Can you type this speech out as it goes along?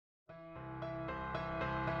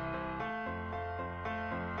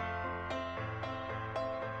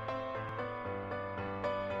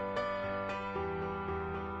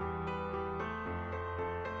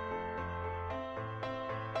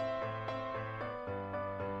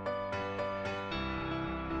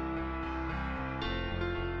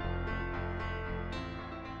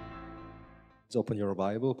Open your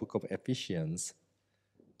Bible, book of Ephesians,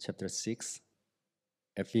 chapter 6.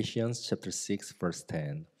 Ephesians chapter 6, verse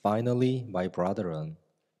 10. Finally, my brethren,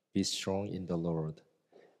 be strong in the Lord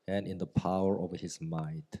and in the power of his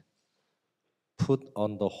might. Put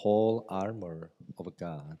on the whole armor of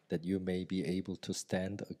God, that you may be able to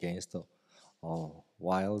stand against the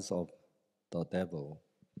wiles of the devil.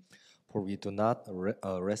 For we do not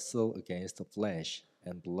wrestle against the flesh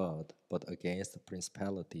and blood, but against the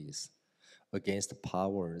principalities, against the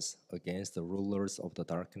powers, against the rulers of the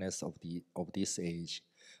darkness of this age,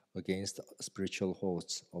 against the spiritual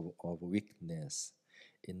hosts of wickedness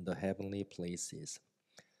in the heavenly places.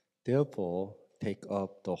 Therefore, take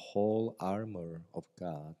up the whole armor of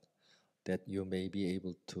God, that you may be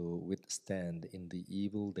able to withstand in the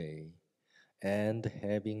evil day, and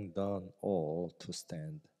having done all, to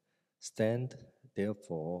stand. Stand,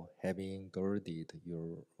 therefore, having girded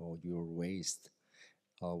your waist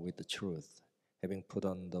with the truth, having put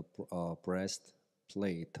on the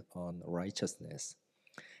breastplate on righteousness,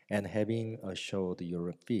 and having shod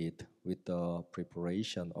your feet with the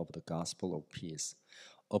preparation of the gospel of peace.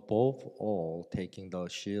 Above all, taking the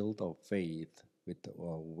shield of faith, with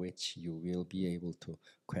which you will be able to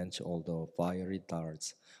quench all the fiery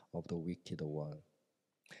darts of the wicked one.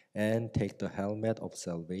 And take the helmet of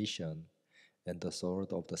salvation and the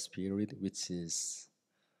sword of the Spirit, which is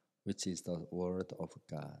the word of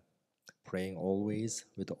God, praying always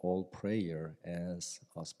with all prayer and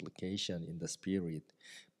supplication in the Spirit,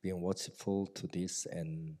 being watchful to this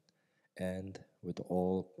and with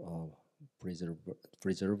all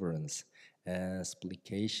perseverance and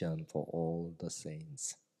supplication for all the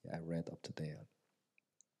saints. I read up to there.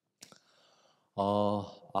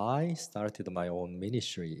 I started my own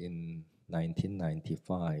ministry in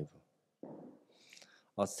 1995.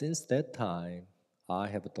 Since that time, I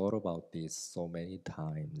have thought about this so many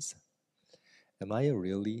times. Am I a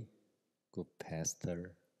really good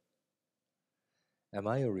pastor? Am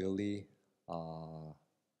I a really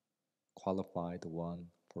qualified one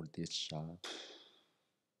for this job?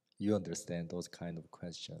 You understand those kind of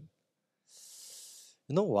questions.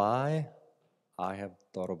 You know why I have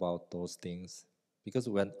thought about those things? Because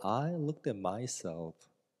when I looked at myself,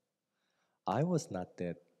 I was not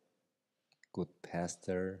that good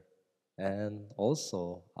pastor, and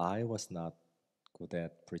also I was not good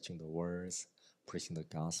at preaching the words, preaching the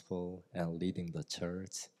gospel, and leading the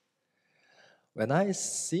church. When I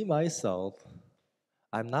see myself,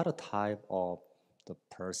 I'm not a type of the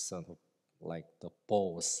person who like the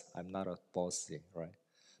boss. I'm not a bossy, right?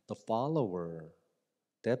 The follower,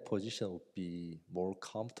 that position would be more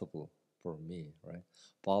comfortable for me, right?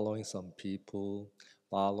 Following some people,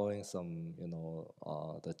 following some,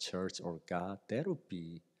 the church or God, that would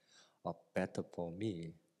be better for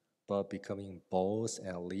me. But becoming boss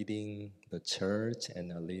and leading the church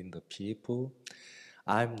and leading the people,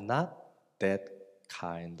 I'm not that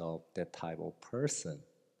that type of person.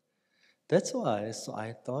 That's why, so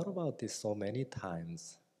I thought about this so many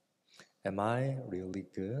times. Am I really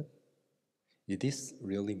good? Is this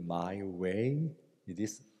really my way? Is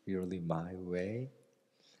this really my way?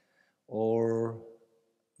 Or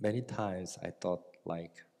many times I thought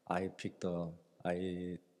like I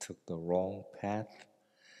took the wrong path,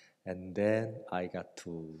 and then I got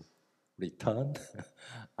to return,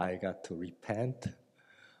 I got to repent,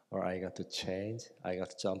 or I got to change, I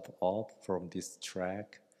got to jump off from this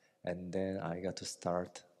track, and then I got to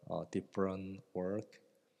start different work.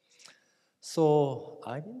 So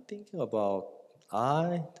I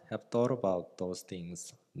have thought about those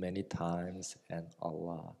things many times and a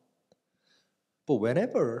lot. But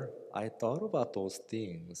whenever I thought about those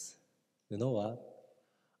things, you know what?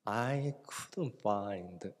 I couldn't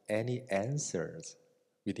find any answers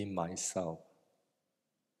within myself.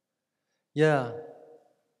 Yeah,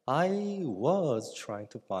 I was trying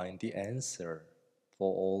to find the answer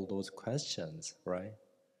for all those questions, right?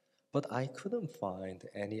 But I couldn't find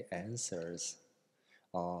any answers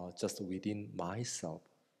just within myself.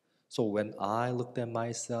 So when I looked at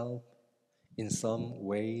myself, in some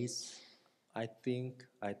ways, I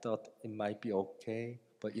thought it might be okay,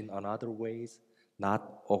 but in another ways,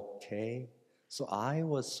 not okay. So I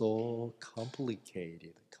was so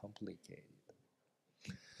complicated.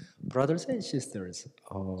 Brothers and sisters,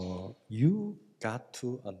 you got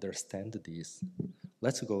to understand this.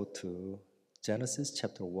 Let's go to Genesis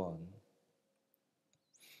chapter 1.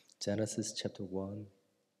 Genesis chapter 1.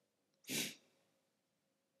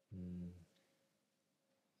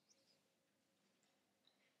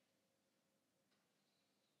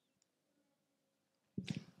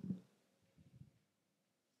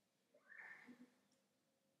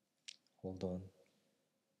 Hold on.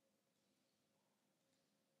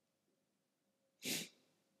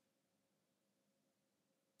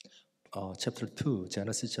 chapter 2,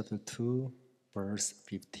 Genesis chapter 2, verse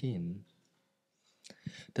 15.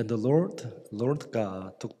 Then the Lord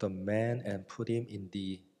God took the man and put him in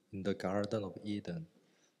the Garden of Eden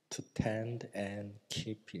to tend and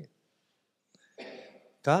keep it.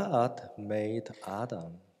 God made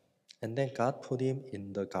Adam, and then God put him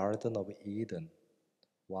in the Garden of Eden.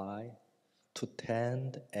 Why? To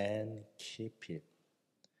tend and keep it.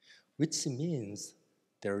 Which means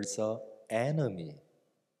there is an enemy,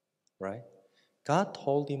 right? God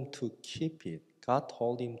told him to keep it. God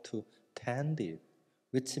told him to tend it,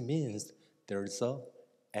 which means there's an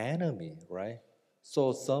enemy, right?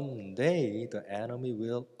 So someday the enemy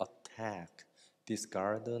will attack this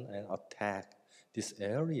garden and attack this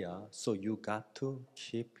area. So you got to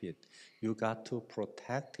keep it. You got to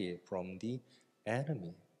protect it from the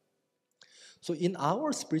enemy. So in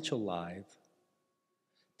our spiritual life,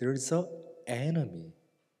 there is an enemy.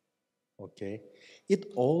 Okay,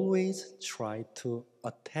 it always try to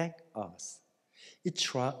attack us.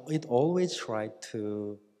 It always try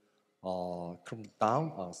to come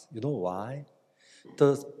down us. You know why?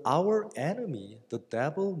 Our enemy, the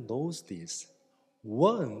devil, knows this.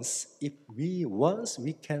 Once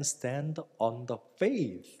we can stand on the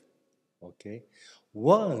faith, okay,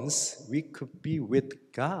 once we could be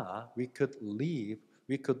with God, we could live,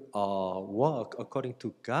 we could walk according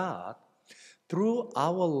to God through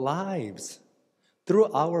our lives,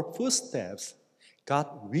 through our footsteps. God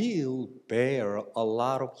will bear a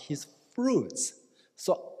lot of His fruits.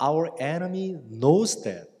 So our enemy knows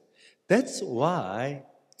that. That's why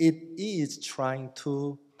it is trying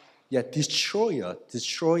to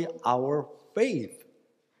destroy our faith.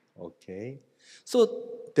 Okay? So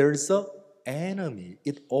there's a enemy.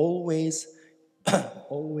 It always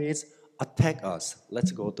always attack us.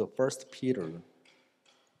 Let's go to First Peter.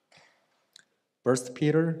 First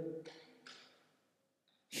Peter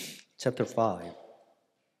chapter 5,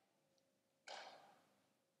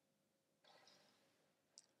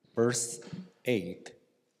 verse 8.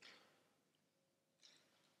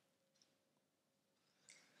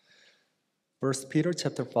 First Peter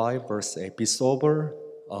chapter 5, verse 8. Be sober,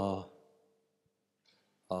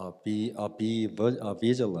 be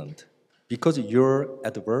vigilant, because your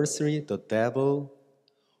adversary, the devil,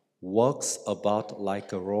 walks about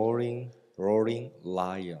like a roaring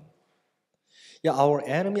lion. Yeah, our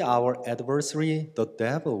enemy, our adversary, the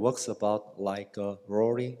devil, walks about like a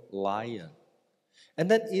roaring lion. And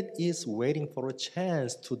then it is waiting for a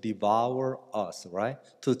chance to devour us, right?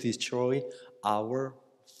 To destroy our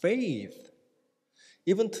faith.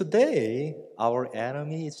 Even today, our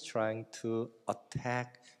enemy is trying to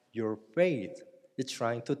attack your faith. It's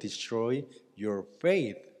trying to destroy your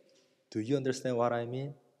faith. Do you understand what I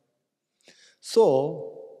mean?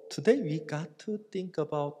 So, today we got to think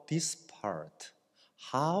about this part.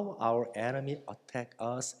 How our enemy attack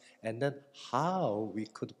us, and then how we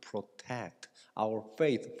could protect our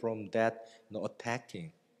faith from that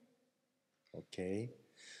attacking. Okay?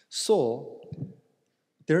 So,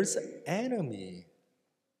 there's an enemy.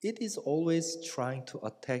 It is always trying to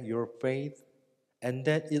attack your faith, and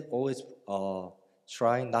then it always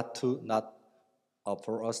trying not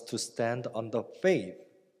for us to stand on the faith.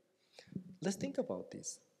 Let's think about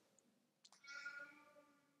this.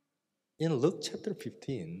 In Luke chapter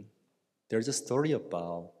 15, there's a story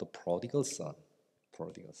about the prodigal son.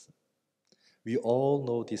 Prodigal son. We all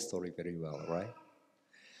know this story very well, right?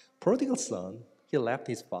 Prodigal son, he left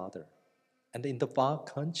his father, and in the far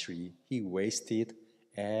country, he wasted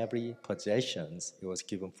every possessions he was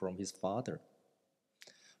given from his father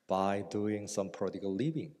by doing some prodigal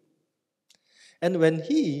living. And when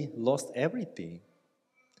he lost everything,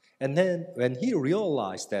 and then when he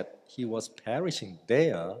realized that he was perishing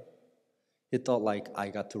there, he thought like, I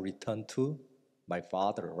got to return to my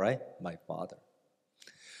father, right? My father.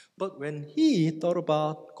 But when he thought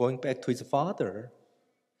about going back to his father,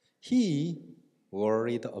 he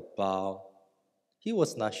worried about, he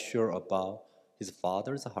was not sure about his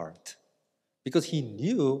father's heart because he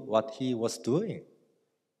knew what he was doing.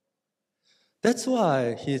 That's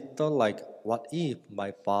why he thought like, what if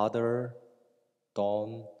my father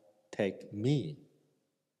don't take me?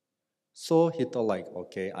 So he thought like,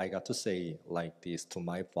 okay, I got to say like this to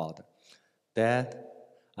my father. Dad,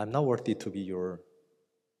 I'm not worthy to be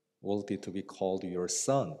called your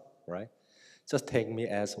son, right? Just take me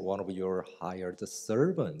as one of your hired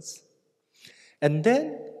servants. And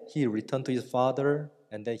then he returned to his father,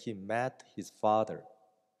 and then he met his father.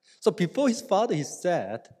 So before his father, he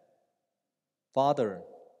said, Father,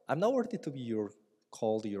 I'm not worthy to be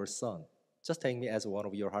called your son. Just take me as one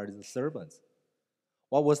of your hired servants.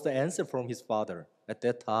 What was the answer from his father at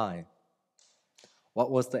that time?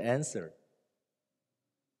 What was the answer?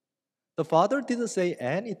 The father didn't say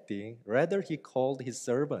anything. Rather, he called his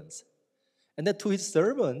servants. And then to his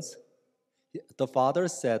servants, the father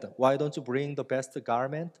said, why don't you bring the best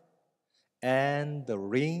garment and the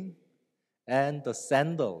ring and the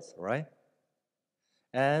sandals, right?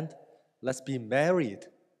 And let's be married.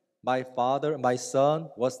 My son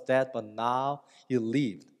was dead, but now he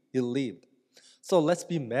lived. He lived. So let's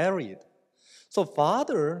be married. So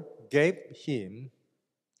father gave him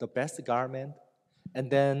the best garment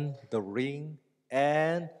and then the ring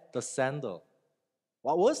and the sandal.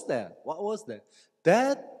 What was that? What was that?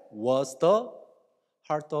 That was the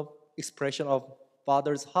heart of expression of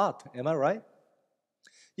father's heart. Am I right?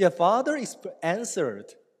 Yeah, father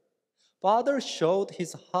answered. Father showed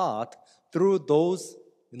his heart through those,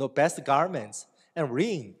 best garments and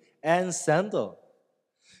ring and sandal.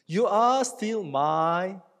 You are still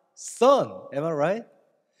my son. Am I right?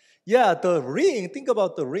 Yeah, the ring, think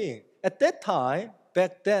about the ring. At that time,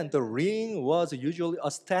 back then, the ring was usually a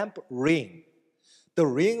stamp ring. The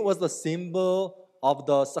ring was the symbol of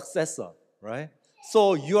the successor, right?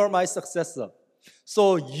 So you are my successor.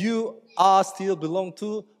 So you are still belong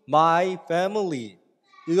to my family.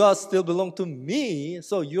 You are still belong to me,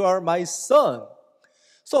 so you are my son.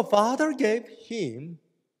 So father gave him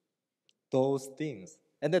those things.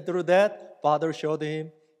 And then through that, father showed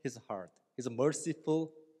him his heart, his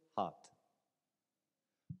merciful heart.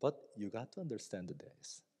 But you got to understand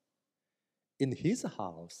this. In his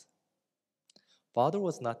house, father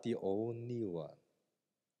was not the only one.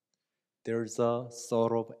 There's a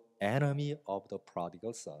sort of enemy of the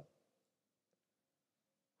prodigal son.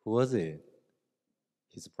 Who was it?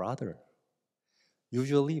 His brother.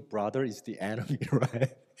 Usually, brother is the enemy,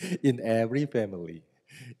 right? In every family.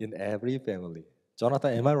 In every family.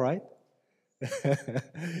 Jonathan, am I right?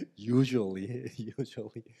 usually,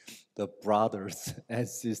 the brothers and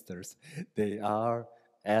sisters, they are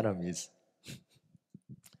enemies.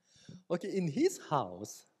 Okay, in his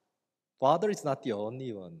house, father is not the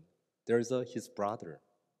only one. There's his brother.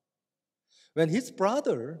 When his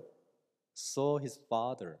brother saw his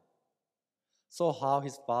father, saw how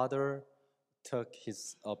his father took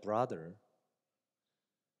his brother,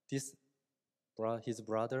 his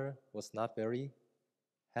brother was not very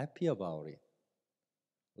happy about it.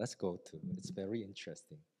 Let's go to it. It's very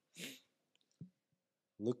interesting.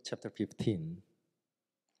 Luke chapter 15.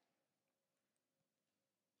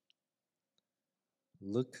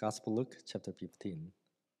 Gospel Luke chapter 15.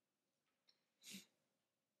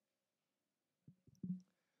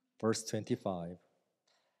 Verse 25.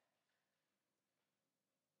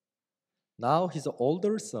 Now his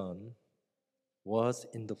older son was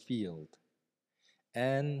in the field,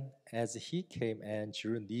 and as he came and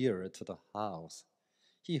drew near to the house,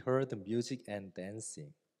 he heard the music and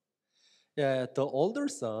dancing. Yeah, the older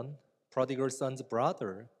son, prodigal son's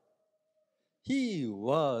brother, he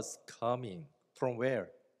was coming from where?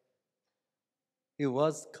 He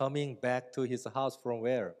was coming back to his house from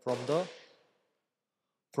where?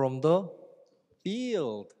 From the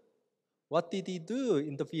field. What did he do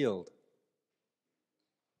in the field?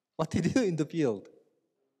 What did he do in the field?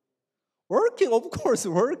 Working, of course,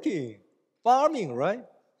 working. Farming, right?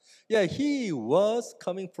 Yeah, he was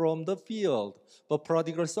coming from the field. But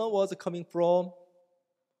prodigal son was coming from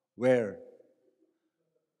where?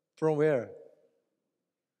 From where?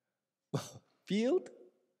 Field?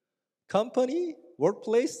 Company?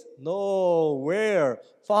 Workplace? No, where?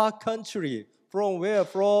 Far country. From where?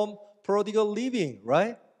 From prodigal living,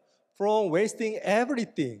 right? From wasting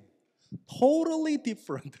everything. Totally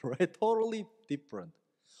different, right? Totally different.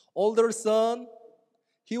 Older son,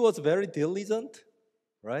 he was very diligent,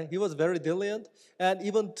 right? He was very diligent. And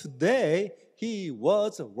even today, he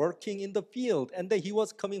was working in the field. And then he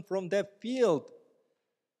was coming from that field.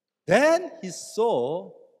 Then he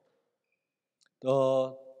saw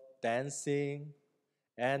the dancing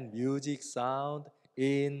and music sound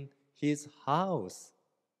in his house.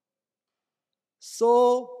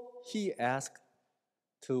 So he asked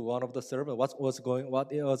to one of the servants, what was going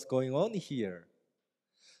on here?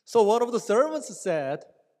 So one of the servants said,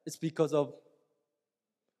 it's because of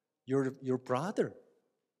your brother.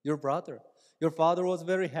 Your brother. Your father was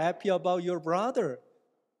very happy about your brother,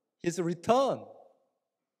 his return.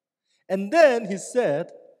 And then he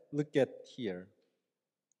said, look at here.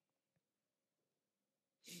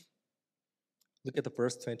 Look at the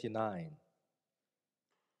verse 29.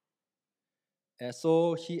 And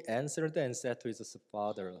so he answered and said to his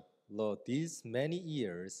father, Lord, these many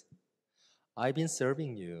years I've been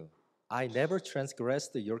serving you. I never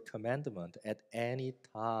transgressed your commandment at any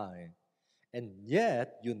time. And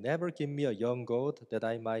yet you never give me a young goat that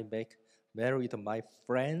I might make marry with my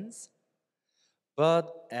friends.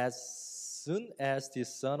 But as soon as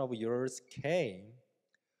this son of yours came,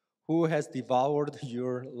 who has devoured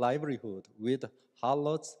your livelihood with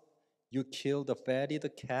harlots, you killed the fatted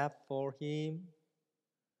calf for him.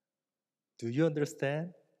 Do you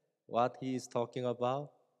understand what he is talking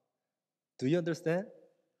about? Do you understand?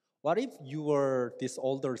 What if you were this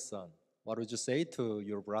older son? What would you say to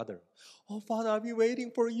your brother? Oh, father, I've been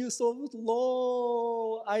waiting for you so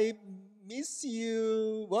long. I miss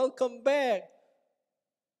you. Welcome back.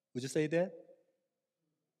 Would you say that?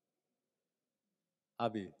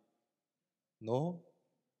 Abi, no?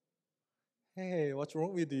 Hey, what's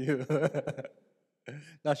wrong with you?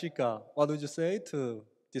 Nashika, what would you say to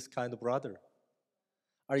this kind of brother?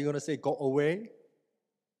 Are you going to say, go away?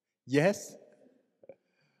 Yes?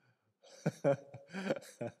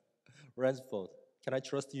 Ransford, can I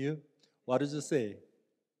trust you? What did you say?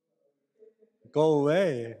 Go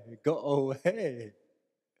away. Go away.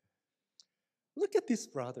 Look at this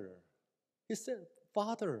brother. He said,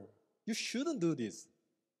 Father, you shouldn't do this.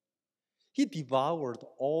 He devoured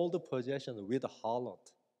all the possessions with a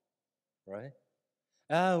harlot, right?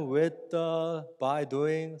 And by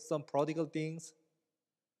doing some prodigal things,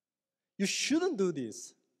 you shouldn't do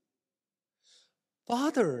this.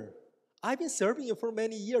 Father, I've been serving you for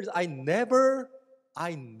many years. I never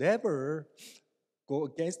go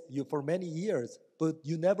against you for many years, but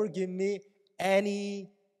you never give me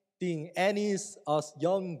anything, any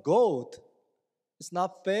young goat. It's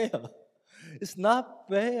not fair. It's not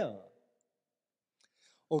fair.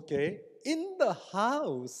 Okay, in the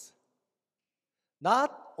house,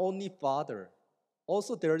 not only father,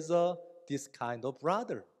 also there's this kind of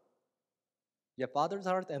brother. Yeah, father's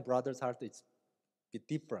heart and brother's heart is a bit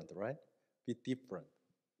different, right? Bit different.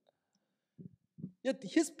 Yet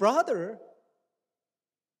his brother,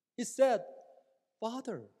 he said,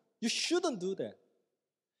 Father, you shouldn't do that.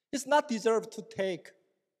 It's not deserved to take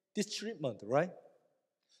this treatment, right?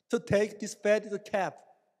 To take this fatted cap,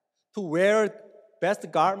 to wear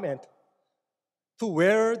best garment, to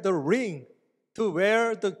wear the ring, to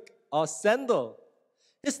wear the sandal.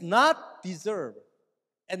 It's not deserved.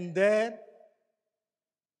 And then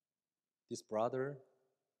this brother,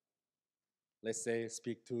 let's say,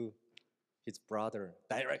 speak to his brother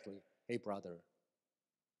directly. Hey, brother,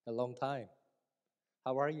 a long time.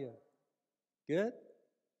 How are you? Good?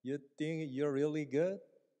 You think you're really good?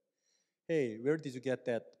 Hey, where did you get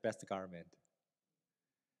that best garment?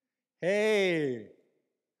 Hey,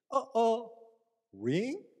 uh-oh,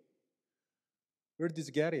 ring? Where did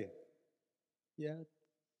you get it? Yeah,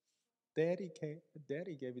 daddy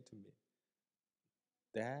gave it to me.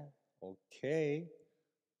 Dad, okay.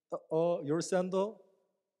 Uh-oh, your sandal?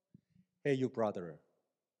 Hey, you brother,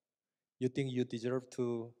 you think you deserve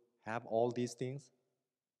to have all these things?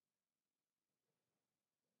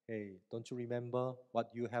 Hey, don't you remember what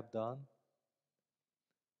you have done?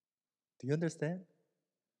 Do you understand?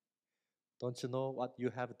 Don't you know what you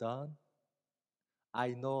have done? I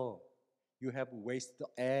know you have wasted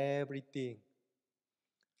everything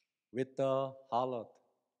with the harlot,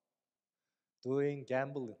 doing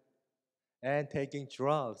gambling, and taking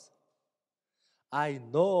drugs. I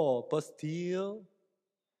know, but still,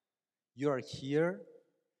 you are here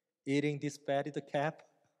eating this fatted cap?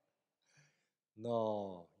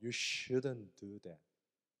 No, you shouldn't do that.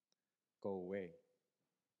 Go away.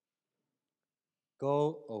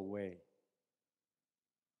 Go away.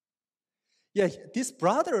 Yeah, this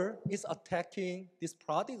brother is attacking this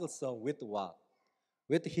prodigal son with what?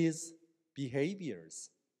 With his behaviors,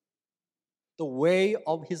 the way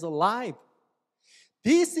of his life.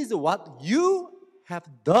 This is what you have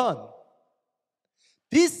done.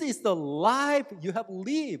 This is the life you have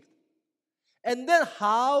lived. And then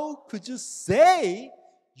how could you say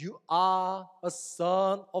you are a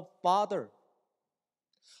son of father?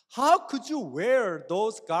 How could you wear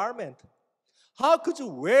those garments? How could you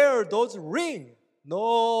wear those rings?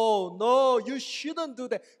 No, no, you shouldn't do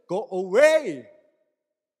that. Go away.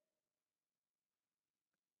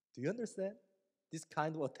 Do you understand this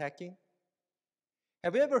kind of attacking?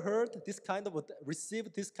 Have you ever heard this kind of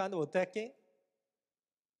received this kind of attacking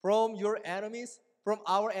from your enemies, from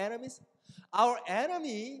our enemies? Our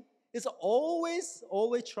enemy is always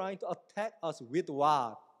trying to attack us with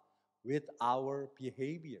what? With our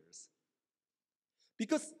behaviors.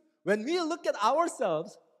 Because when we look at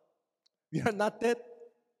ourselves, we are not that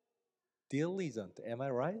diligent. Am I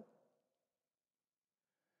right?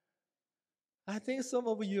 I think some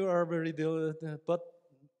of you are very diligent, but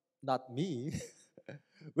not me.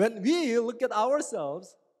 When we look at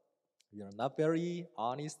ourselves, we are not very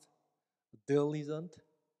honest, diligent.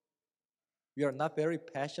 We are not very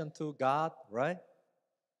passionate to God, right?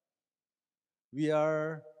 We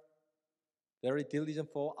are very diligent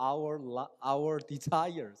for our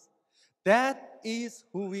desires. That is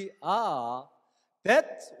who we are.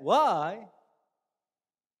 That's why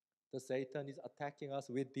the Satan is attacking us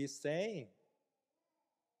with this saying.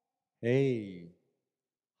 Hey,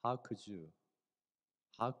 how could you?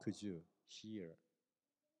 How could you here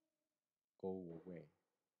go away?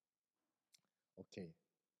 Okay,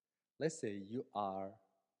 let's say you are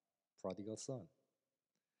prodigal son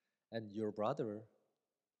and your brother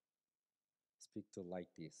speak to like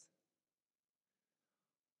this.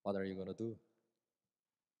 What are you gonna do?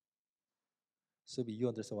 Subi, you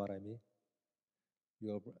understand what I mean?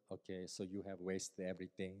 Okay, so you have wasted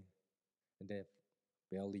everything, and then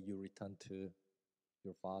barely you return to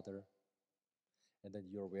your father, and then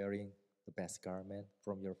you're wearing the best garment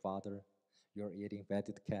from your father. You're eating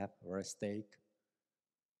fatted calf or a steak,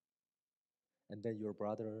 and then your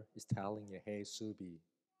brother is telling you, "Hey, Subi,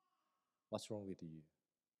 what's wrong with you?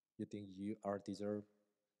 You think you are deserve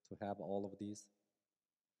to have all of these?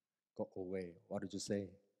 Go away." What did you say?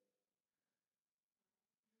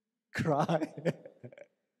 Cry.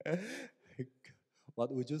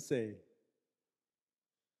 What would you say?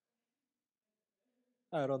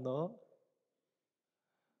 I don't know.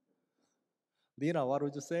 Lina, what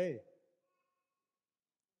would you say?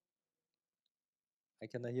 I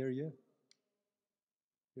cannot hear you.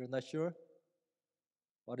 You're not sure?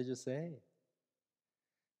 What did you say?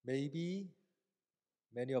 Maybe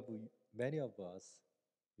many of many of us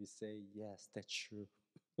we say yes, that's true.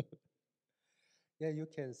 Yeah, you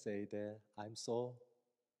can say that. I'm so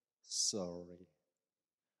sorry.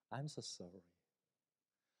 I'm so sorry.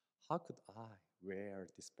 How could I wear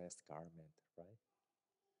this best garment, right?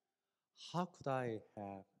 How could I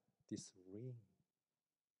have this ring?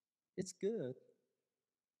 It's good.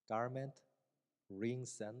 Garment, ring,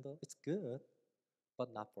 sandal, it's good,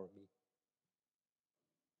 but not for me.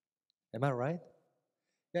 Am I right?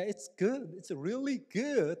 Yeah, it's good. It's really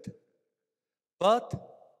good, but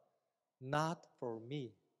not for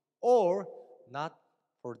me or not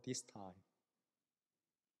for this time.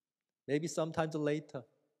 Maybe sometimes later,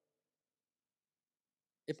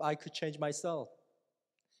 if I could change myself,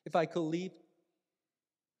 if I could live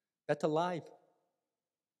better life,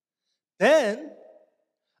 then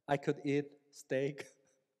I could eat steak,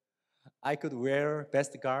 I could wear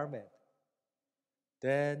best garment.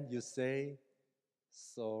 Then you say,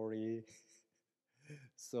 sorry,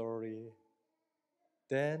 sorry.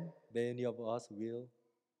 Then many of us will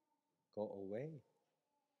go away.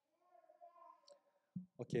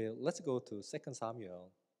 Okay, let's go to 2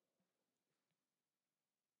 Samuel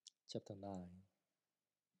chapter 9.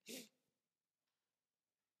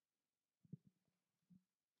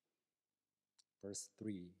 Verse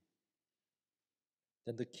 3.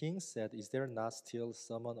 Then the king said, "Is there not still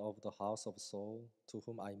someone of the house of Saul to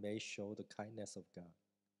whom I may show the kindness of God?"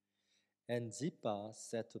 And Zippah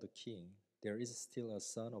said to the king, "There is still a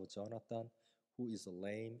son of Jonathan who is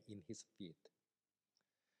lame in his feet."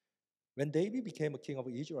 When David became a king of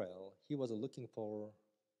Israel, he was looking for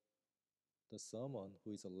the someone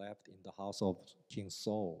who is left in the house of King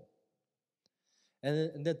Saul.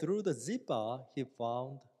 And then through the Zippah, he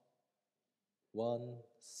found one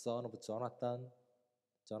son of Jonathan,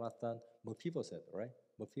 Mephibosheth, right?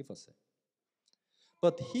 Mephibosheth.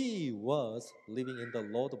 But he was living in the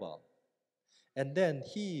Lodabar. And then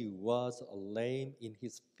he was lame in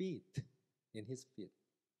his feet. In his feet.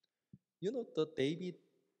 You know, the David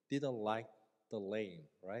didn't like the lame,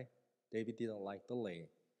 right? David didn't like the lame.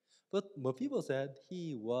 But Mephibosheth,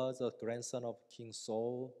 he was a grandson of King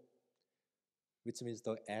Saul, which means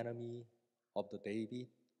the enemy of the David.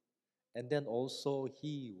 And then also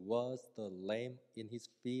he was the lame in his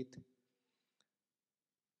feet.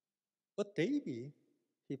 But David,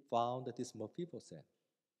 he found this Mephibosheth.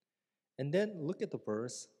 And then look at the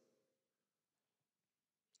verse.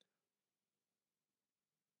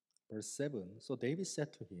 Verse 7. So David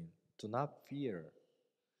said to him, "Do not fear,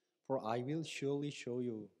 for I will surely show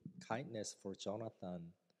you kindness for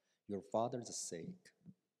Jonathan, your father's sake,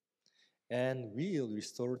 and will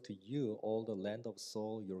restore to you all the land of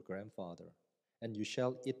Saul, your grandfather, and you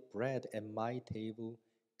shall eat bread at my table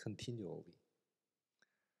continually."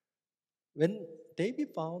 When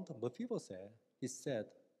David found Mephibosheth, he said,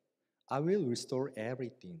 "I will restore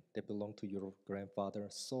everything that belonged to your grandfather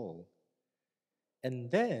Saul.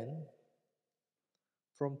 And then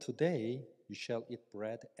from today you shall eat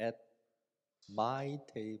bread at my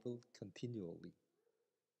table continually."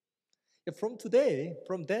 And from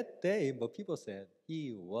that day, Mephibosheth,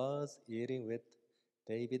 he was eating with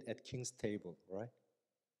David at king's table, right?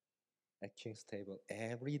 at King's table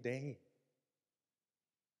every day.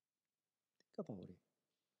 Think about it.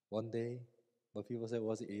 One day, Mephibosheth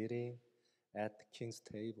was eating at the King's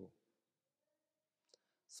table.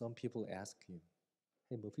 Some people asked him,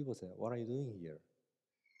 "Hey, Mephibosheth, what are you doing here?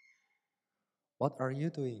 What are you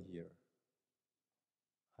doing here?"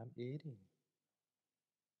 "I'm eating."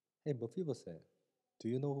 "Hey, Mephibosheth, do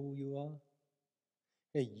you know who you are?"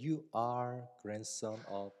 "Hey, you are grandson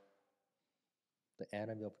of the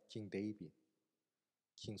enemy of King David,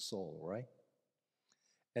 King Saul, right?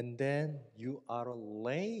 And then you are a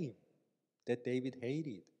lamb that David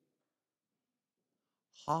hated.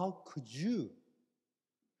 How could you?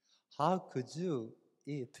 How could you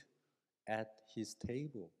eat at his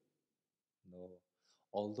table?" No.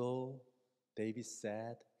 Although David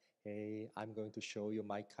said, "Hey, I'm going to show you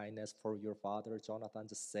my kindness for your father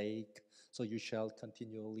Jonathan's sake, so you shall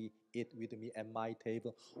continually eat with me at my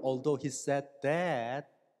table." Although he said that,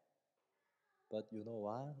 but you know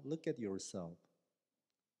what? Look at yourself.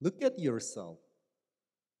 Look at yourself.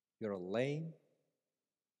 You're a lame.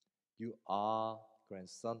 You are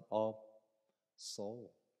grandson of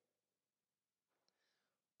Saul.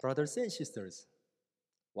 Brothers and sisters,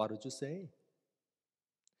 what would you say?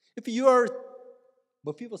 If you are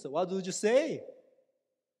Mephibosheth, what would you say?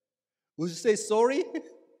 Would you say sorry?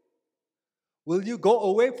 Will you go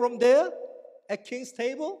away from there at King's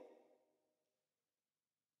table?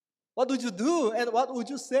 What would you do and what would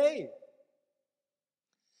you say?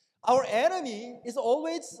 Our enemy is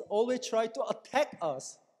always try to attack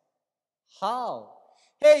us. How?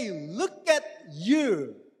 "Hey, look at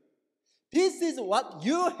you. This is what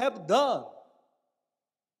you have done.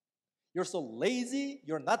 You're so lazy.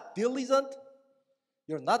 You're not diligent.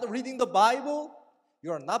 You're not reading the Bible.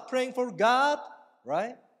 You're not praying for God,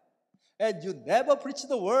 right? And you never preach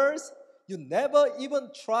the words. You never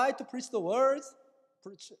even try to preach the words.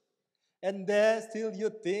 And then still you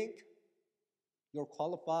think you're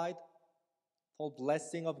qualified for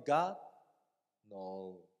blessing of God."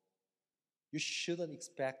 No. You shouldn't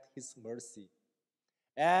expect His mercy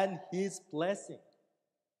and His blessing.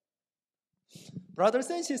 Brothers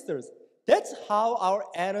and sisters, that's how our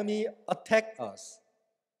enemy attack us.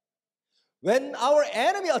 When our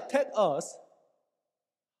enemy attack us,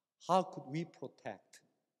 how could we protect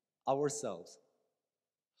ourselves?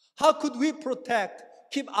 How could we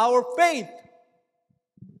keep our faith?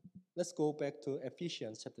 Let's go back to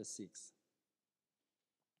Ephesians chapter 6.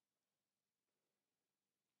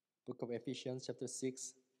 Book of Ephesians chapter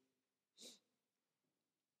 6.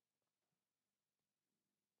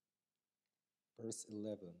 Verse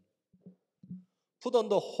 11. Put on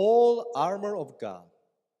the whole armor of God.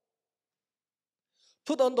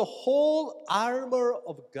 Put on the whole armor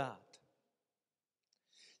of God.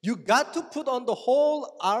 You got to put on the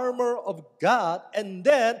whole armor of God, and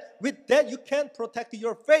then with that you can protect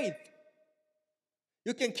your faith.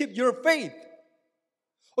 You can keep your faith.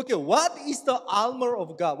 Okay, what is the armor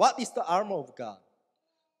of God? What is the armor of God?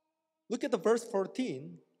 Look at the verse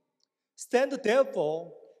 14. Stand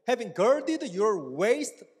therefore, having girded your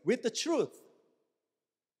waist with the truth.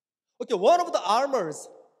 Okay, one of the armors,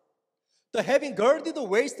 the having girded the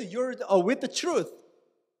waist with the truth.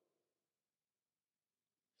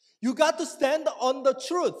 You got to stand on the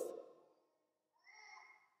truth.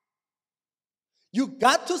 You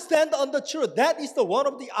got to stand on the truth. That is the one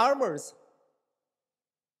of the armors.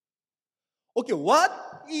 Okay,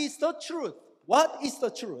 what is the truth? What is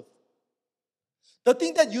the truth? The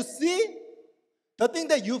thing that you see, the thing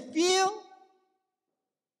that you feel,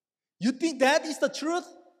 you think that is the truth?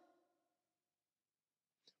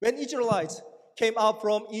 When Israelites came out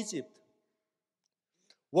from Egypt,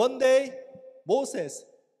 one day Moses,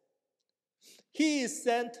 he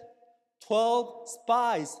sent 12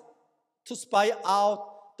 spies to spy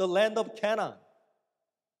out the land of Canaan.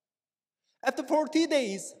 After 40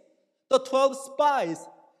 days, the 12 spies,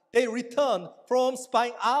 they returned from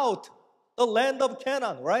spying out the land of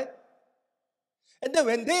Canaan, right? And then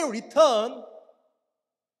when they returned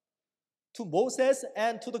to Moses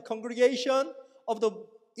and to the congregation of the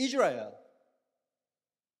Israel,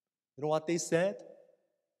 you know what they said?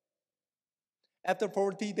 After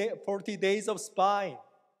 40 days of spying,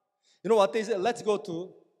 you know what they said? Let's go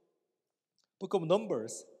to Book of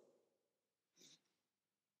Numbers.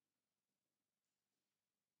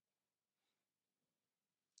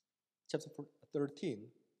 Chapter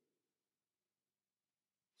 13.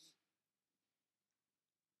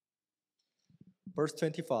 Verse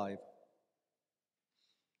 25.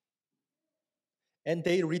 And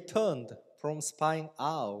they returned from spying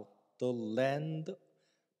out the land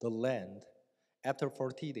after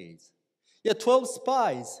 40 days. Yeah, 12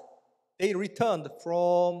 spies, they returned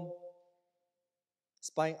from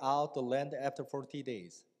spying out the land after 40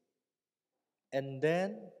 days. And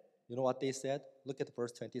then, you know what they said? Look at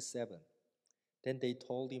verse 27. Then they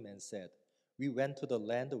told him and said, "We went to the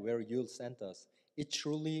land where you sent us. It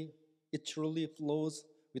truly flows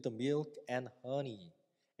with the milk and honey,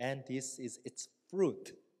 and this is its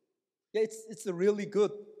fruit." Yeah, it's a really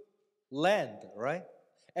good land, right?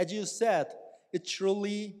 As you said,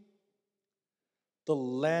 the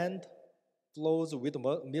land flows with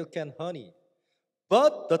milk and honey.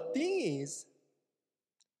 But the thing is,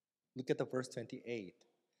 look at the verse 28.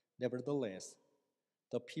 Nevertheless,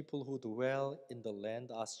 the people who dwell in the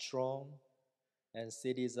land are strong, and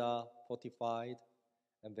cities are fortified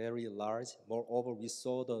and very large. Moreover, we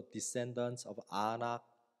saw the descendants of Anak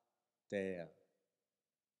there.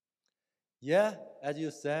 Yeah, as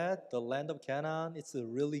you said, the land of Canaan, it's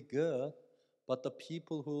really good, but the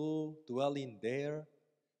people who dwell in there,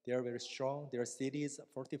 they are very strong. Their cities are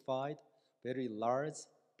fortified, very large,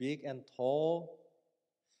 big and tall.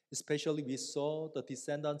 Especially we saw the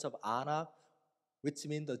descendants of Anak, which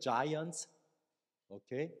mean the giants,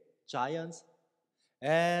 okay? Giants.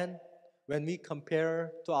 And when we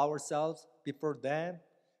compare to ourselves before them,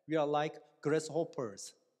 we are like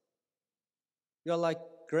grasshoppers. We are like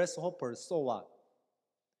grasshoppers, so what?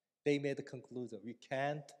 They made the conclusion, we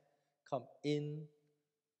can't come in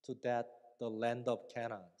to the land of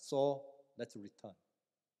Canaan. So let's return.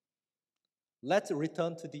 Let's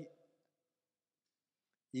return to the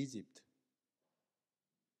Egypt.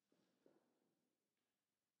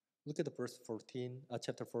 Look at the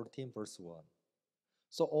chapter 14, verse 1.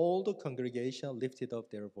 So all the congregation lifted up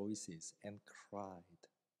their voices and cried,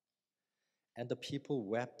 and the people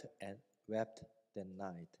wept that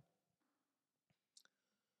night.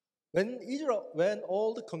 When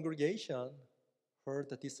all the congregation heard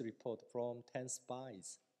this report from 10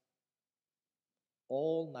 spies,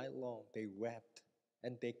 all night long they wept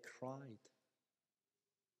and they cried.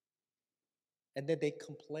 And then they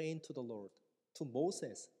complained to the Lord, to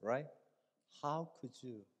Moses, right? How could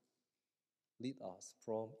you lead us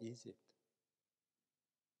from Egypt?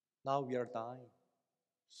 Now we are dying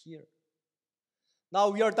here. Now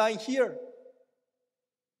we are dying here.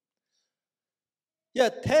 Yeah,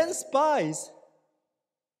 10 spies.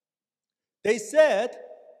 They said,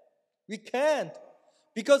 we can't,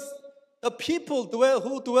 because the people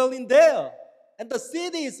who dwell in there, and the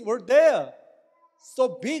cities were there,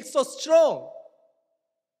 so big, so strong.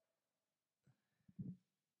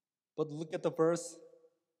 But look at the verse,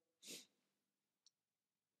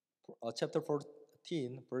 chapter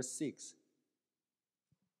 14, verse 6.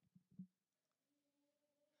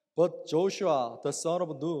 But Joshua, the son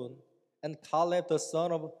of Nun, and Caleb, the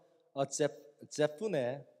son of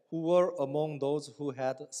Jephunneh, who were among those who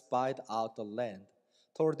had spied out the land,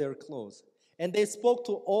 tore their clothes. And they spoke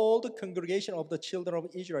to all the congregation of the children of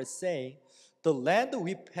Israel, saying, "The land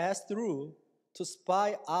we passed through to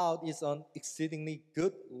spy out is an exceedingly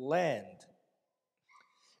good land.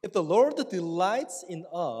 If the Lord delights in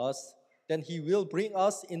us, then he will bring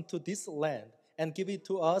us into this land and give it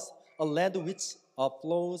to us, a land which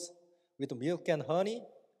flows with milk and honey.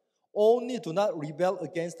 Only do not rebel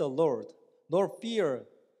against the Lord, nor fear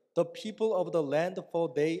the people of the land,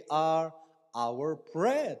 for they are our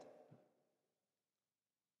bread."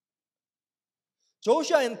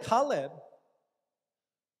 Joshua and Caleb,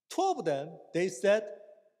 two of them, they said,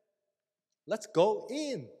 let's go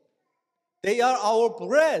in. They are our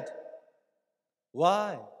bread.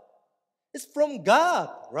 Why? It's from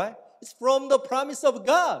God, right? It's from the promise of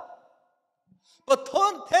God. But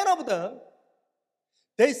 10 of them,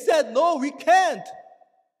 they said, no, we can't.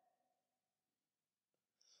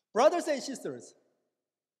 Brothers and sisters,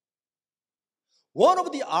 one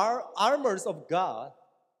of the armors of God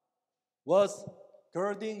was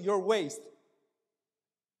girding your waist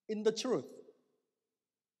in the truth.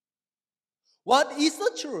 What is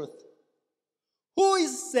the truth? Who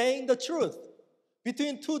is saying the truth?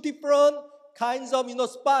 Between two different kinds of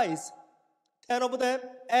spies, 10 of them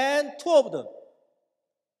and 2 of them.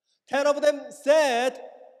 10 of them said,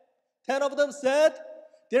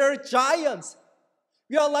 they're giants.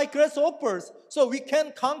 We are like grasshoppers, so we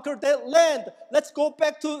can conquer that land. Let's go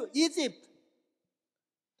back to Egypt.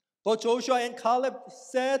 But Joshua and Caleb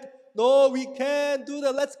said, no, we can't do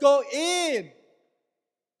that. Let's go in.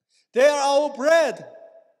 They are our bread.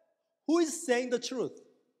 Who is saying the truth?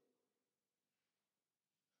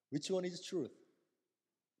 Which one is truth?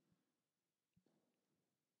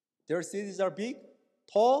 Their cities are big,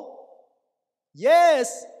 tall.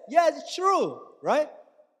 Yes, it's true, right?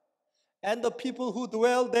 And the people who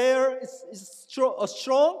dwell there is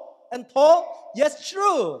strong and tall. Yes,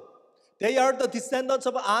 true. They are the descendants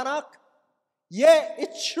of Anak. Yeah,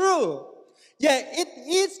 it's true. Yeah, it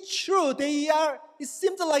is true. It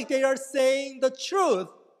seems like they are saying the truth,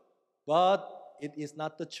 but it is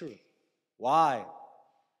not the truth. Why?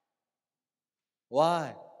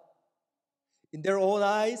 Why? In their own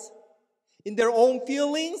eyes, in their own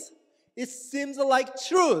feelings, it seems like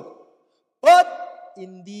truth. But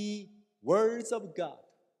in the words of God,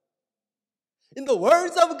 in the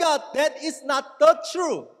words of God, that is not the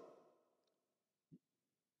truth.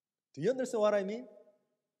 Do you understand what I mean?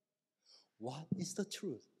 What is the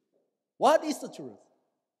truth? What is the truth?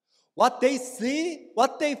 What they see,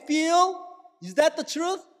 what they feel, is that the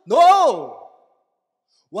truth? No!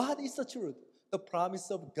 What is the truth? The promise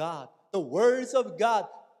of God, the words of God,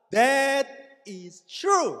 that is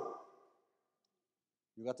true.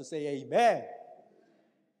 You got to say amen.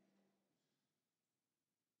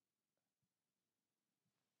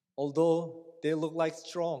 Although they look like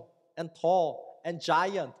strong and tall and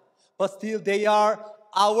giant, but still they are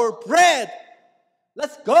our bread.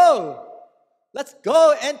 Let's go. Let's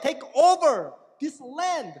go and take over this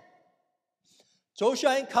land.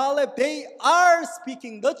 Joshua and Caleb, they are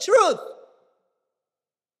speaking the truth.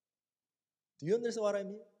 Do you understand what I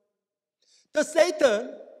mean? The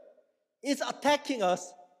Satan is attacking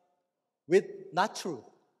us with not truth.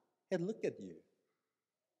 And look at you.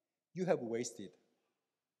 You have wasted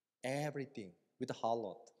everything with a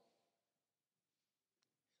harlot.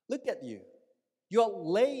 Look at you. You are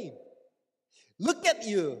lame. Look at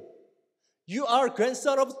you. You are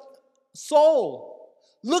grandson of Saul.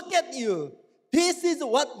 Look at you. This is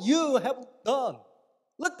what you have done.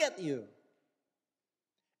 Look at you.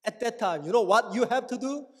 At that time, you know what you have to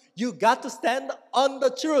do? You got to stand on the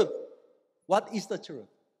truth. What is the truth?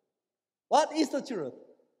 What is the truth?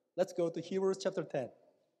 Let's go to Hebrews chapter 10.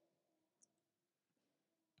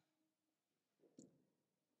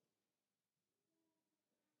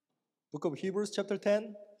 Book of Hebrews chapter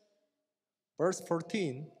 10, verse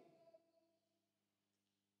 14.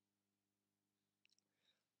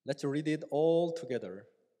 Let's read it all together.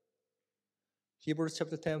 Hebrews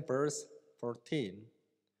chapter 10, verse 14.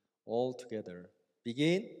 All together.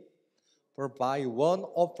 Begin. For by one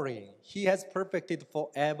offering he has perfected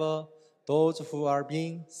forever those who are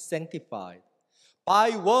being sanctified.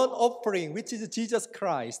 By one offering, which is Jesus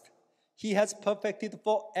Christ, he has perfected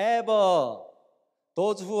forever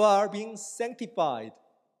those who are being sanctified.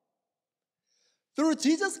 Through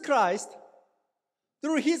Jesus Christ,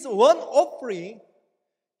 through his one offering,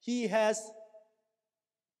 he has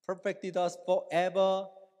perfected us forever,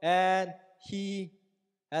 and he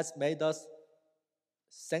has made us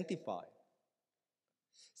sanctified.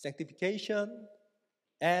 Sanctification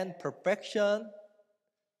and perfection,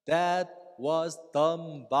 that was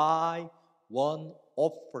done by one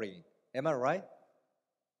offering. Am I right?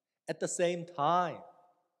 At the same time.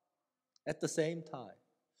 At the same time.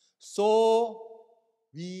 So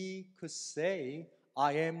we could say,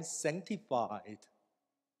 I am sanctified.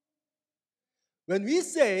 When we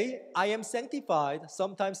say, I am sanctified,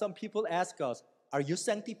 sometimes some people ask us, are you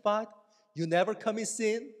sanctified? You never commit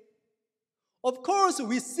sin? Of course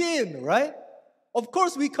we sin, right? Of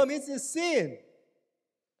course we commit sin.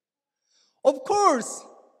 Of course,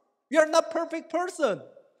 we are not perfect person.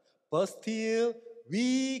 But still,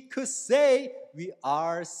 we could say we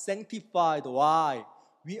are sanctified. Why?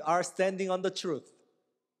 We are standing on the truth.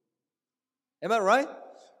 Am I right?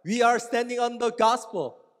 We are standing on the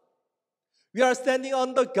gospel. We are standing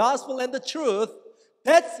on the gospel and the truth.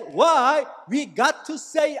 That's why we got to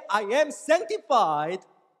say, I am sanctified.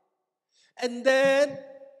 And then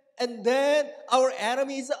our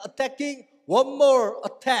enemy is attacking one more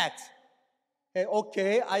attack.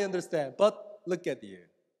 Okay, I understand. But look at you.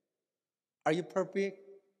 Are you perfect?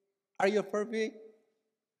 Are you perfect?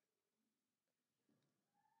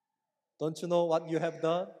 Don't you know what you have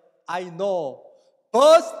done? I know.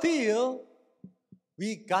 But still,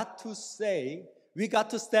 we got to say, we got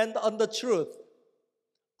to stand on the truth.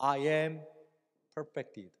 I am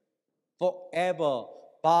perfected forever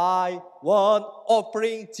by one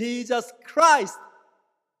offering, Jesus Christ.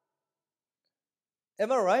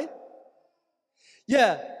 Am I right?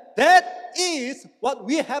 Yeah, that is what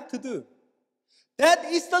we have to do. That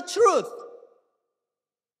is the truth.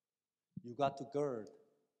 You got to gird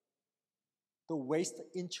the waist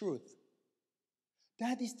in truth.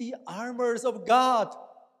 That is the armors of God.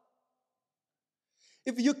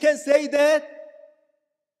 If you can say that,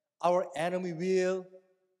 our enemy will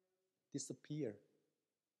disappear.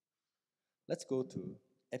 Let's go to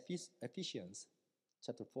Ephesians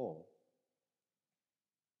chapter 4.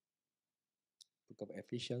 Book of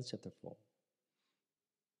Ephesians chapter 4.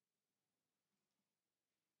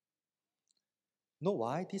 Know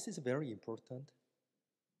why this is very important?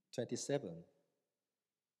 27.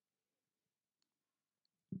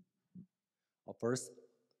 Or verse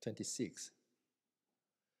 26.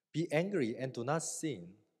 Be angry and do not sin.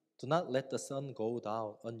 Do not let the sun go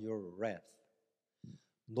down on your wrath,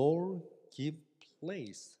 nor give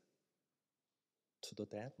place to the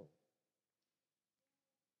devil.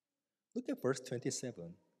 Look at verse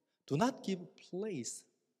 27. Do not give place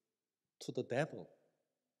to the devil.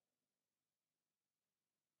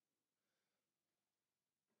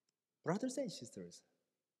 Brothers and sisters,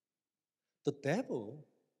 the devil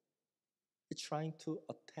is trying to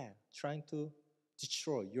attack, trying to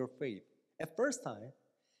destroy your faith. At first time,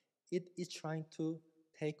 it is trying to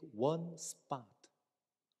take one spot,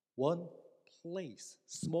 one place,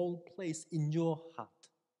 small place in your heart.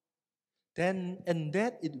 And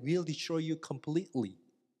that it will destroy you completely.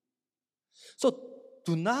 So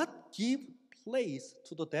do not give place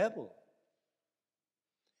to the devil.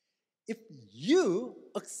 If you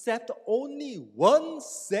accept only one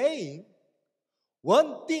saying,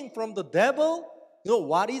 one thing from the devil, you know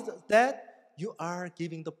what is that? You are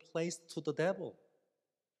giving the place to the devil.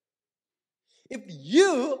 If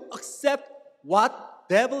you accept what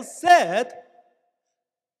devil said,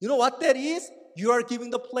 you know what that is? You are giving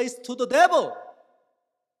the place to the devil.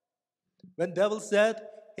 When devil said,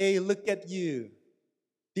 hey, look at you.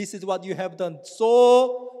 This is what you have done.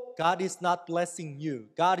 So God is not blessing you.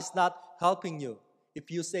 God is not helping you. If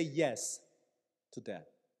you say yes to that.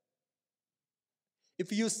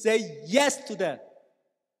 If you say yes to that,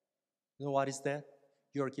 you know what is that?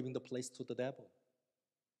 You are giving the place to the devil.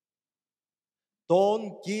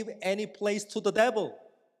 Don't give any place to the devil.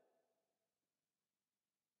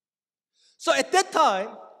 So at that time,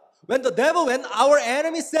 when our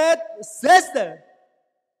enemy says that,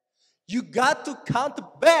 you got to count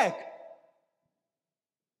back.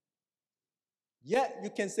 Yeah, you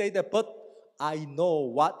can say that, but I know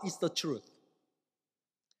what is the truth.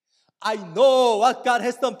 I know what God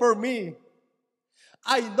has done for me.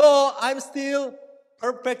 I know I'm still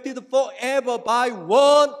perfected forever by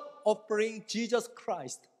one offering, Jesus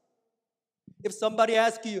Christ. If somebody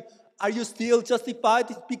asks you, are you still justified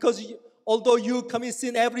because although you commit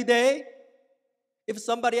sin every day? If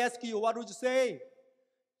somebody asks you, what would you say?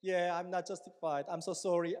 Yeah, I'm not justified. I'm so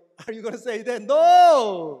sorry. Are you going to say that?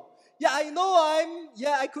 No. Yeah, I know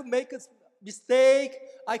I could make a mistake.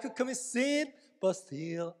 I could commit sin, but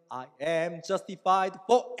still I am justified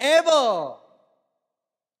forever.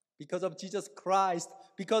 Because of Jesus Christ,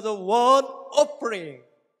 because of one offering.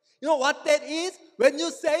 You know what that is? When you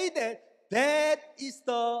say that, that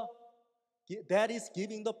is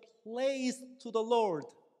giving the place to the Lord.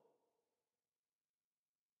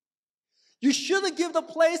 You shouldn't give the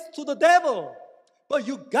place to the devil, but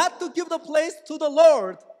you got to give the place to the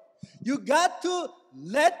Lord. You got to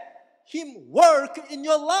let Him work in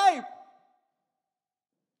your life.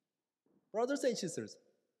 Brothers and sisters,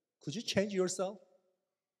 could you change yourself?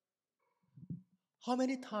 How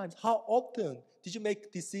many times, how often did you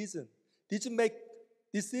make decision? Did you make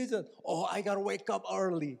decision? Oh, I got to wake up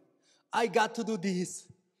early. I got to do this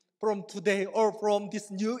from today or from this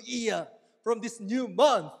new year, from this new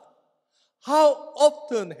month. How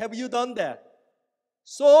often have you done that?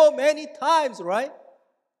 So many times, right?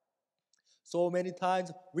 So many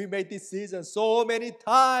times we made decisions, so many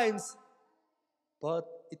times, but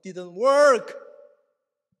it didn't work.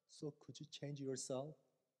 So could you change yourself?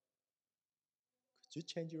 Could you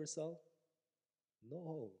change yourself?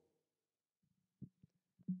 No.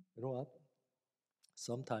 You know what?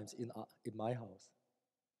 Sometimes in my house,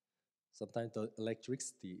 sometimes the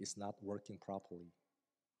electricity is not working properly.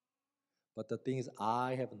 But the thing is,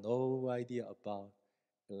 I have no idea about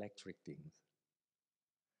electric things.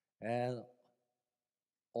 And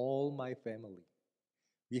all my family,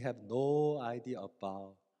 we have no idea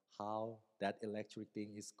about how that electric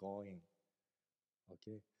thing is going.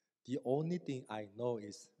 Okay? The only thing I know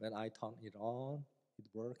is when I turn it on, it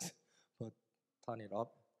works, but turn it off,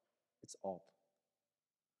 it's off.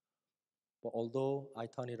 But although I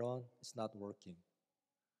turn it on, it's not working.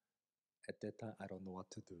 At that time, I don't know what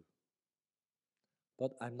to do.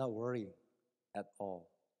 But I'm not worried at all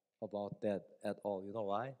about that at all. You know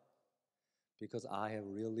why? Because I have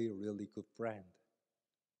really, really good friend.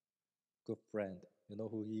 Good friend. You know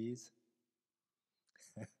who he is?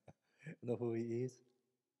 You know who he is?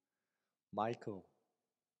 Michael.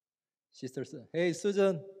 Sister, hey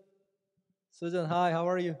Susan. Susan, hi, how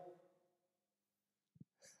are you?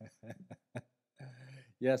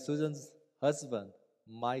 Yeah, Susan's husband,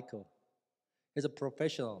 Michael. He's a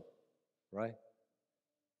professional, right?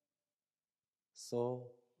 So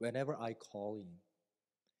whenever I call him,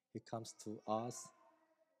 He comes to us,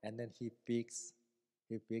 and then he fixes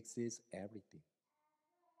everything.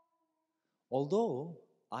 Although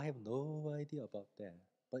I have no idea about that,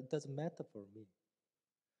 but it doesn't matter for me.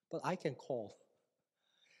 But I can call.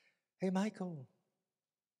 Hey, Michael,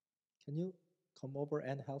 can you come over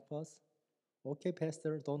and help us? Okay,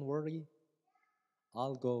 Pastor, don't worry.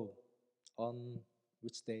 I'll go. On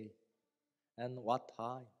which day and what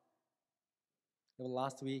time?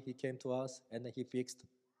 Last week he came to us and he fixed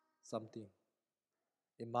something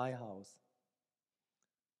in my house.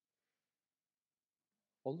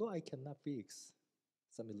 Although I cannot fix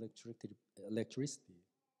some electricity,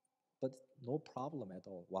 but no problem at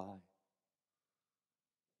all. Why?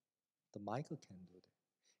 The Michael can do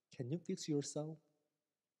that. Can you fix yourself?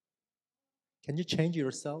 Can you change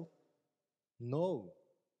yourself? No.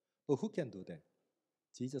 But who can do that?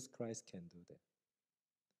 Jesus Christ can do that.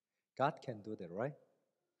 God can do that, right?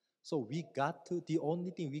 So the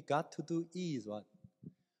only thing we got to do is what?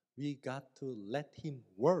 We got to let him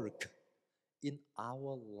work in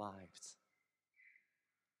our lives.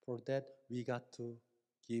 For that, we got to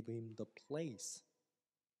give him the place.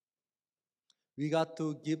 We got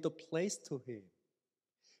to give the place to him.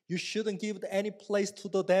 You shouldn't give any place to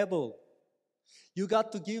the devil. You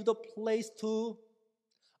got to give the place to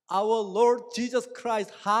our Lord Jesus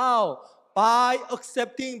Christ. How? By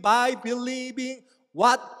accepting, by believing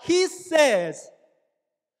what he says.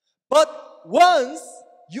 But once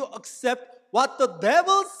you accept what the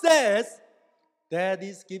devil says, that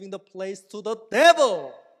is giving the place to the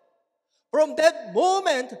devil. From that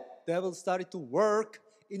moment, devil started to work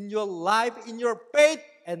in your life, in your faith,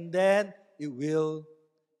 and then it will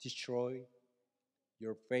destroy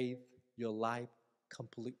your faith, your life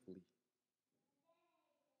completely.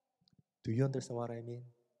 Do you understand what I mean?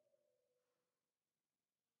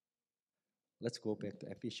 Let's go back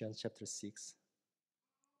to Ephesians chapter 6,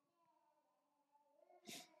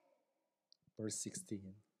 verse 16.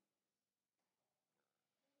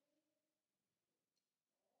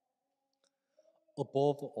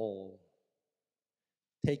 Above all,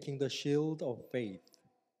 taking the shield of faith,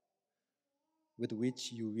 with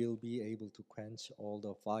which you will be able to quench all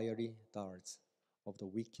the fiery darts of the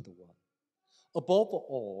wicked one. Above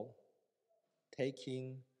all,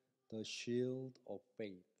 taking the shield of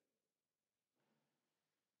faith.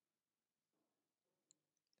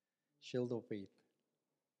 Shield of faith.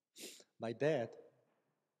 My dad,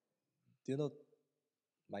 do you know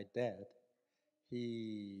my dad?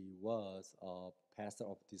 He was a pastor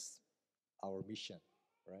of our mission,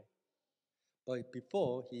 right? But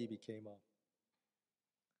before he became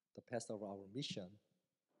the pastor of our mission,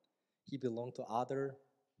 he belonged to other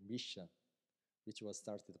mission, which was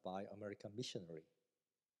started by American missionary.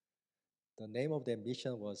 The name of that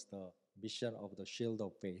mission was the Mission of the Shield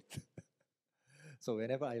of Faith. So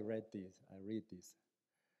whenever I read this,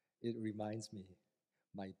 it reminds me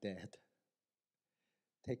my dad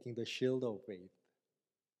taking the shield of faith,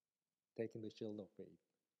 taking the shield of faith.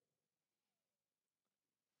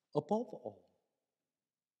 Above all,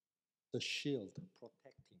 the shield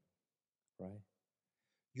protecting, right?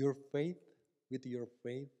 Your faith, with your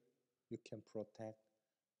faith, you can protect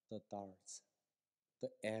the darts, the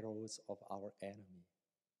arrows of our enemy.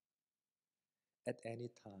 At any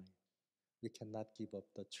time, we cannot give up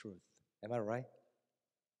the truth. Am I right?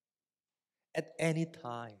 At any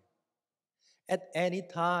time,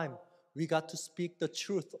 we got to speak the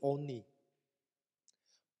truth only.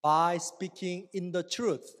 By speaking in the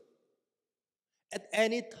truth, at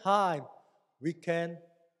any time, we can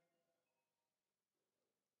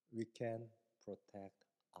protect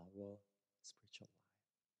our spiritual life.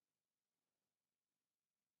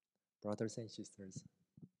 Brothers and sisters,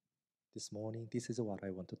 this morning, this is what I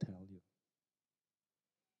want to tell you.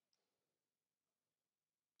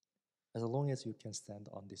 As long as you can stand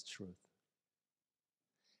on this truth,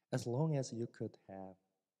 as long as you could have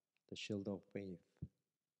the shield of faith,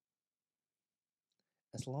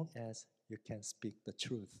 as long as you can speak the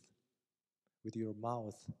truth with your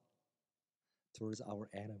mouth towards our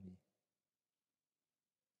enemy,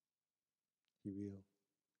 he will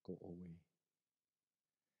go away.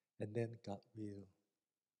 And then God will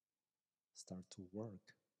start to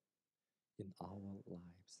work in our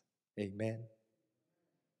lives. Amen.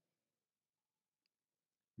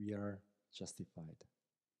 We are justified.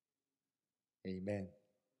 Amen.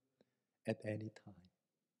 At any time.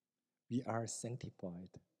 We are sanctified.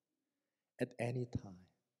 At any time.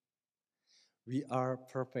 We are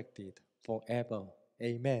perfected forever.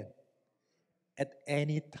 Amen. At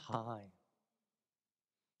any time.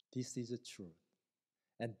 This is the truth.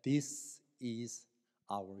 And this is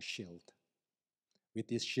our shield. With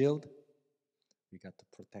this shield, We got to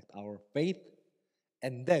protect our faith,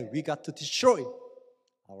 and then we got to destroy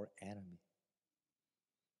our enemy.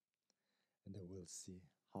 And then we'll see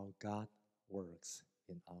how God works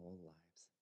in our life.